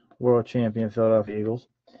Wentz, world champion Philadelphia Eagles.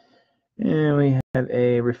 And we have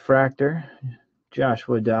a refractor,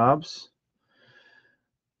 Joshua Dobbs.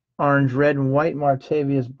 Orange, red, and white,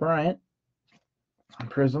 Martavius Bryant.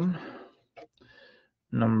 Prism.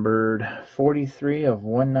 Numbered 43 of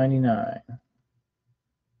 199.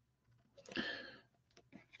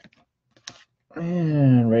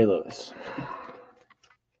 And Ray Lewis.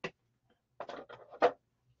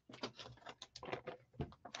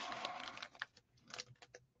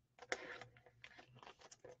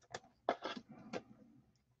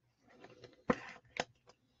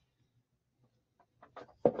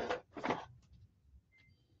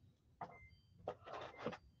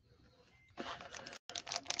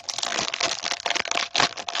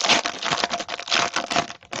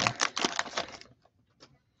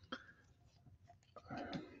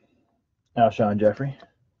 Alshon Jeffrey,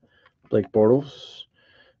 Blake Bortles,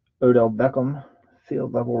 Odell Beckham,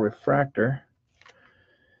 field level refractor.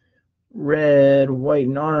 Red, white,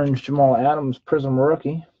 and orange, Jamal Adams, Prism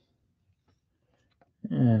rookie.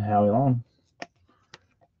 And Howie Long.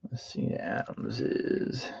 Let's see, Adams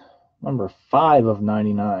is number 5 of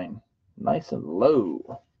 99. Nice and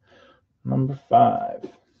low. Number 5.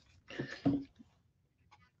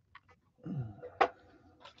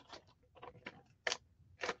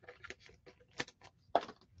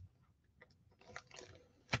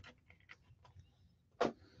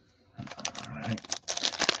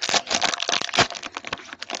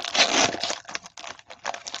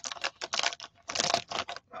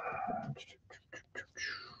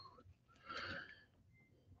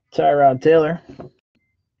 Tyrod Taylor,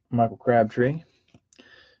 Michael Crabtree,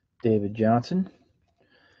 David Johnson,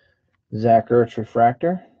 Zach Ertz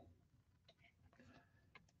refractor,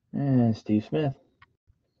 and Steve Smith.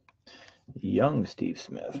 Young Steve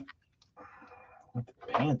Smith with the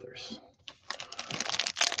Panthers.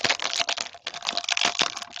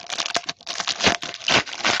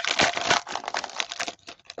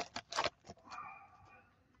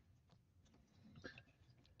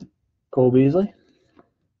 Cole Beasley,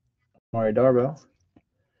 Amari Darbo,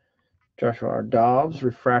 Joshua Dobbs,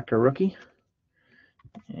 refractor rookie,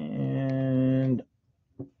 and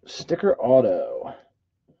sticker auto,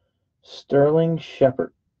 Sterling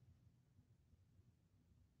Shepard.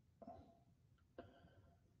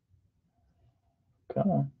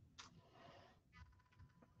 Come on.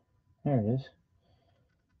 There it is.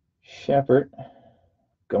 Shepard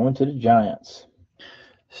going to the Giants.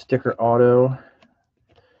 Sticker auto,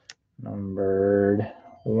 numbered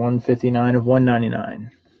 159 of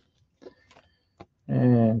 199.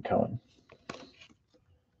 And Cohen.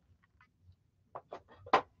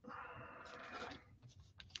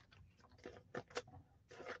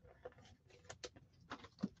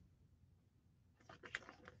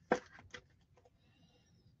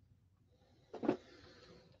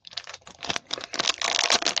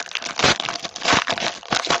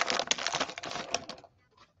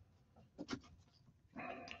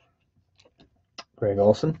 Greg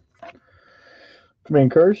Olson.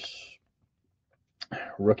 Jermaine Kearse.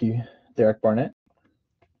 Rookie Derek Barnett.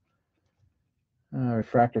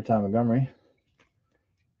 Refractor Tom Montgomery.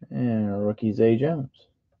 And rookie Zay Jones.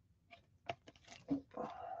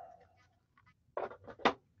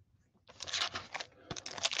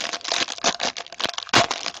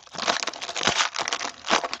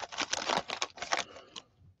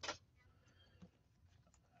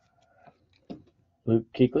 Luke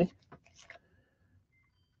Kuechly,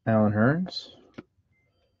 Alan Hearns,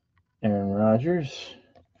 Aaron Rodgers,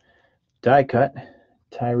 die cut,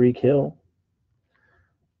 Tyreek Hill.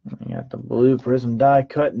 We got the blue prism die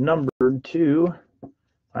cut numbered 2.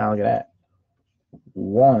 Wow, look at that.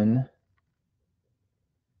 1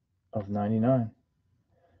 of 99.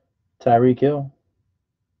 Tyreek Hill,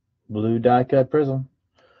 blue die cut prism.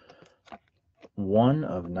 1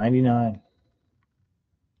 of 99.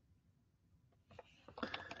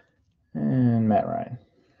 And Matt Ryan.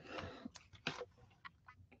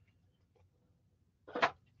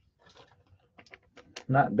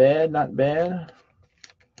 Not bad, not bad.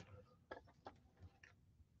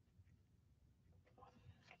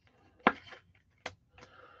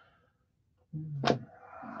 All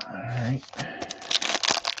right.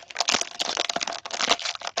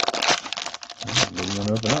 Didn't want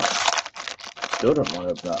to open up. Still don't want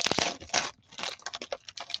to open up.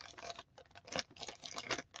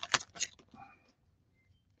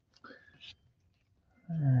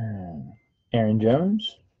 Aaron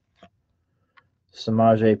Jones,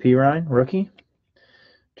 Samaje Perine, rookie.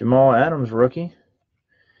 Jamal Adams, rookie.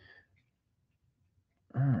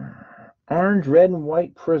 Orange, red, and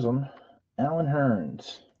white prism, Alan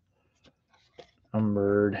Hearns.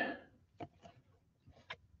 Numbered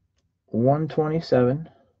 127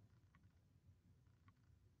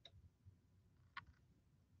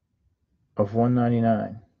 of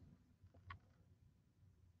 199.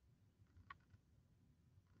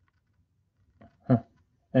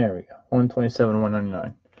 There we go. 127,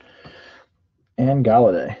 199. And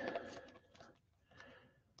Galladay.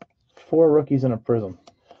 4 rookies in a prism.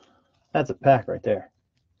 That's a pack right there.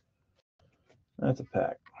 That's a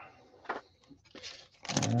pack. All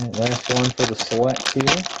right, last one for the select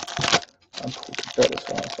here. I'll put this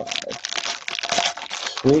 105.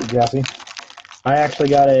 Sweet, Jesse. I actually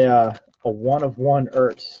got a 1 of 1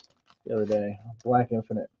 Ertz the other day. Black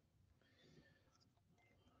Infinite.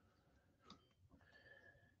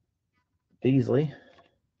 Beasley,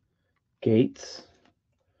 Gates,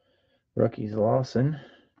 rookies Lawson,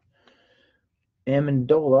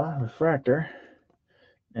 Amendola refractor,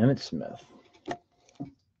 Emmitt Smith.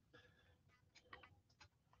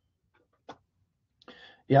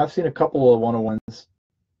 Yeah, I've seen a couple of 101s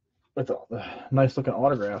with nice looking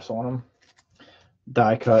autographs on them.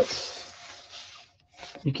 Die cuts.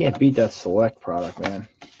 You can't beat that Select product, man.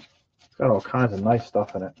 It's got all kinds of nice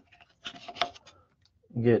stuff in it.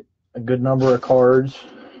 You get a good number of cards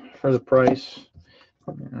for the price.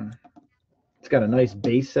 It's got a nice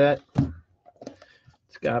base set.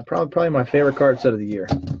 It's got probably my favorite card set of the year.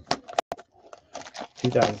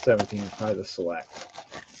 2017 is probably the Select.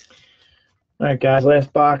 All right, guys,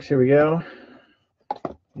 last box. Here we go.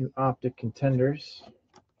 New Optic Contenders.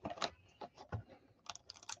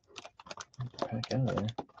 Back out of there.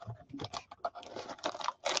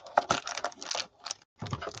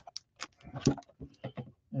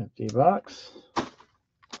 Empty box.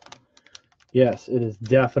 Yes, it is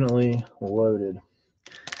definitely loaded.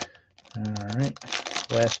 All right.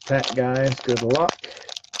 Last pack, guys. Good luck.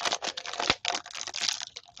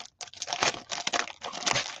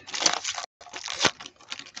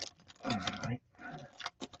 All right.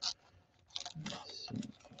 Let's see.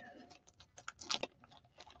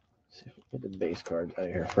 See if we get the base card out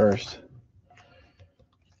of here first.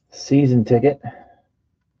 Season ticket.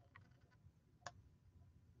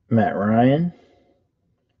 Matt Ryan.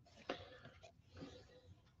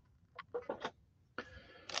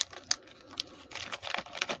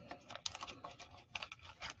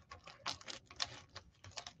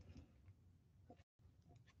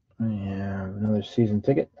 We have another season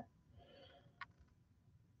ticket.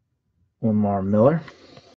 Lamar Miller.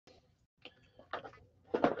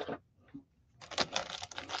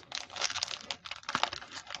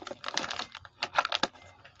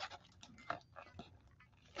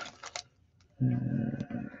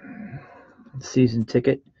 Season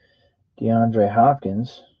ticket. DeAndre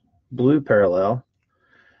Hopkins. Blue parallel.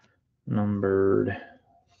 Numbered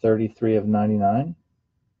 33 of 99.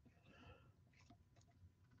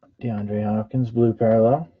 DeAndre Hopkins, blue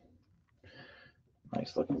parallel.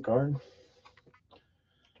 Nice looking card.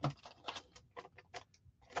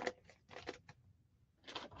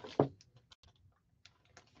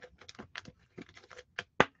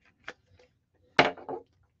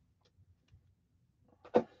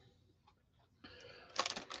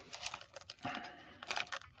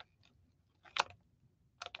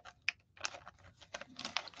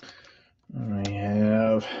 We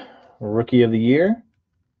have Rookie of the Year.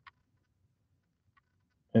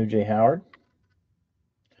 O.J. Howard.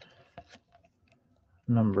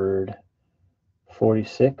 Numbered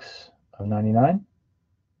 46 of 99.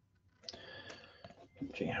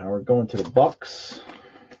 O.J. Howard going to the Bucks.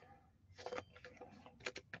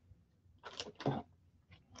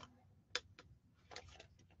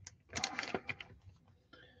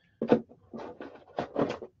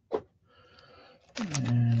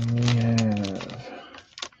 And we have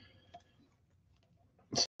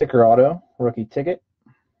sticker auto, rookie ticket.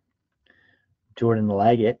 Jordan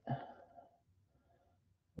Leggett.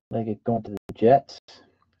 Leggett going to the Jets.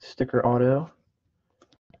 Sticker auto.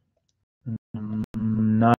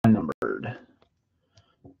 Non-numbered.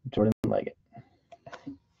 Jordan Leggett.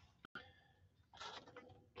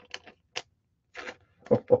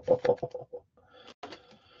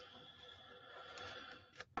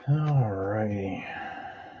 Alrighty.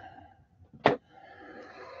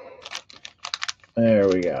 There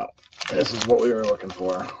we go. This is what we were looking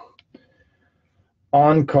for.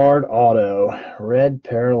 On-card auto. Red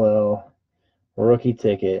parallel. Rookie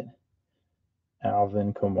ticket.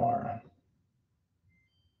 Alvin Kamara.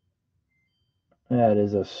 That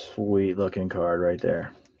is a sweet looking card right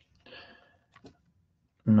there.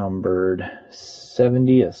 Numbered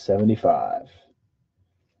 70 of 75.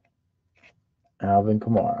 Alvin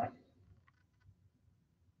Kamara.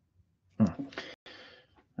 All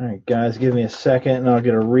right, guys, give me a second and I'll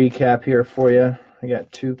get a recap here for you. I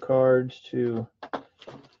got 2 cards to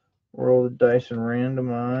roll the dice and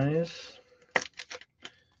randomize.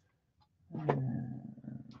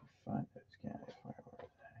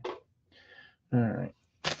 All right.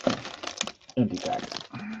 Empty pack.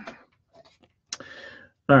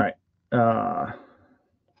 All right. I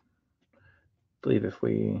believe if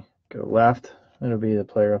we go left, it'll be the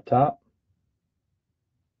player up top,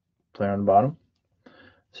 player on the bottom.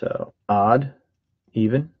 So odd,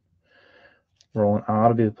 even. Rolling odd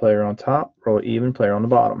will be the player on top. Roll even, player on the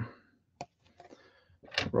bottom.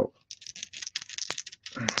 Roll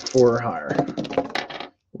 4 or higher.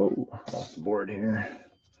 Whoa, off the board here.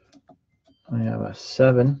 I have a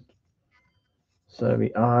 7. So that'll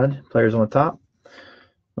be odd. Players on the top.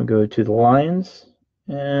 We'll go to the Lions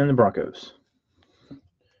and the Broncos.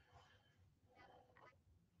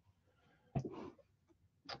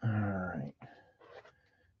 All right.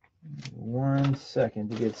 1 second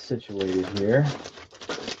to get situated here.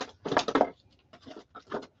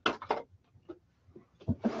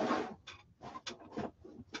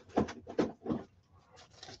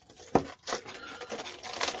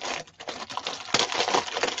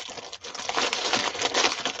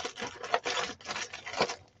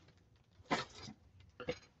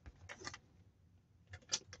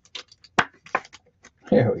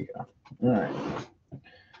 There we go. All right.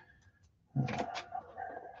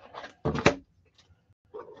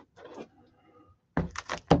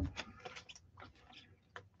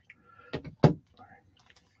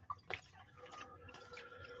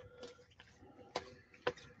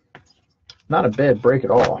 Not a bad break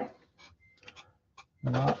at all.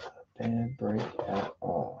 Not a bad break at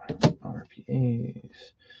all.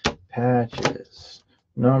 RPAs, patches,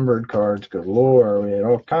 numbered cards galore. We had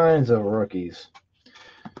all kinds of rookies.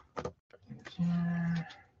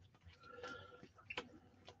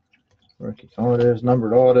 Rookie autos,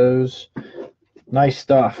 numbered autos. Nice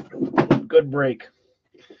stuff. Good break.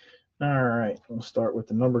 All right, we'll start with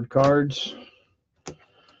the numbered cards.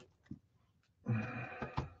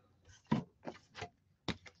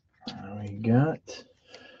 We got,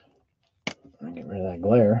 let me get rid of that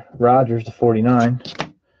glare. Rogers to 49.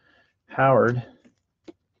 Howard,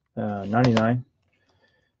 99.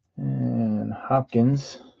 And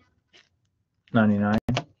Hopkins, 99.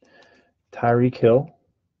 Tyreek Hill,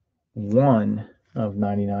 1 of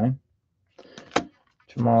 99.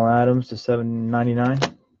 Jamal Adams to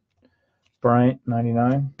 799. Bryant,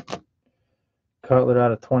 99. Cutler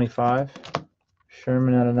out of 25.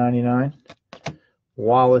 Sherman out of 99.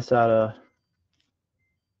 Wallace out of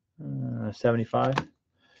 75.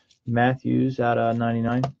 Matthews out of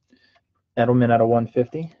 99. Edelman out of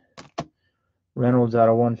 150. Reynolds out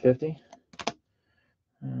of 150.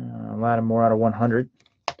 Lattimore out of 100.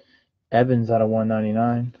 Evans out of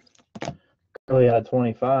 199. Curley out of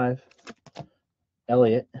 25.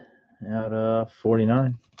 Elliott out of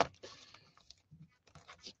 49.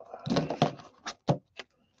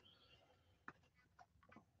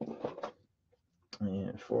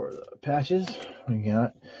 And for the patches, we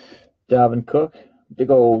got Dalvin Cook,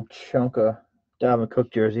 big old chunk of Dalvin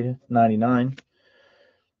Cook jersey, 99.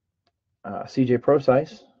 CJ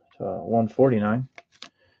Procise to 149.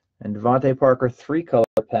 And Devontae Parker 3-color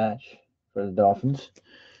patch for the Dolphins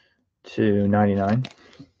to 99.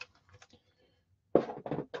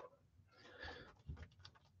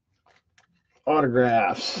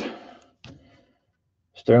 Autographs.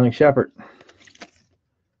 Sterling Shepard.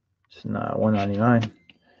 It's not 199.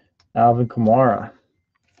 Alvin Kamara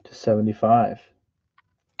to 75.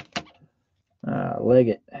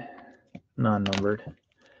 Leggett, non-numbered.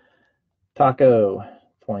 Taco,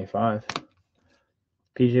 25.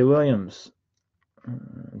 PJ Williams,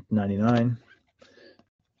 99.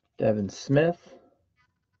 Devin Smith,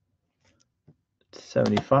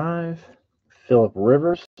 75. Phillip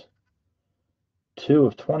Rivers, 2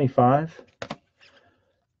 of 25.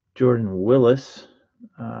 Jordan Willis,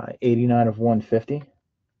 89 of 150.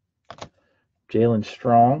 Jalen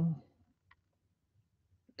Strong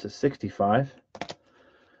to 65.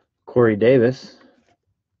 Corey Davis,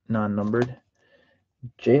 non-numbered.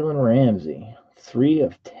 Jalen Ramsey, 3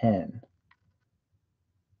 of 10.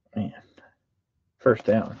 Man, first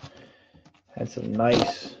down. Had some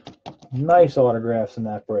nice autographs in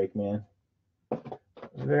that break, man.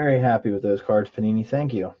 Very happy with those cards, Panini.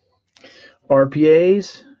 Thank you.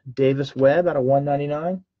 RPAs, Davis Webb out of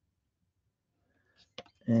 199.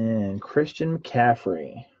 And Christian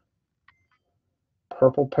McCaffrey,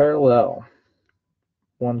 purple parallel,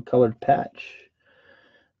 1-colored patch,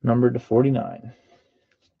 numbered to 49.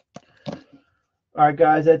 All right,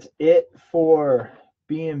 guys, that's it for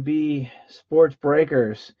B&B Sports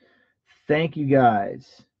Breakers. Thank you,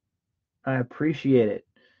 guys. I appreciate it.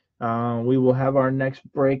 We will have our next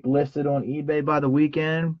break listed on eBay by the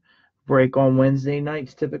weekend. Break on Wednesday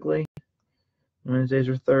nights, typically. Wednesdays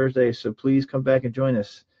or Thursdays, so please come back and join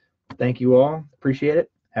us. Thank you all. Appreciate it.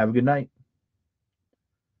 Have a good night.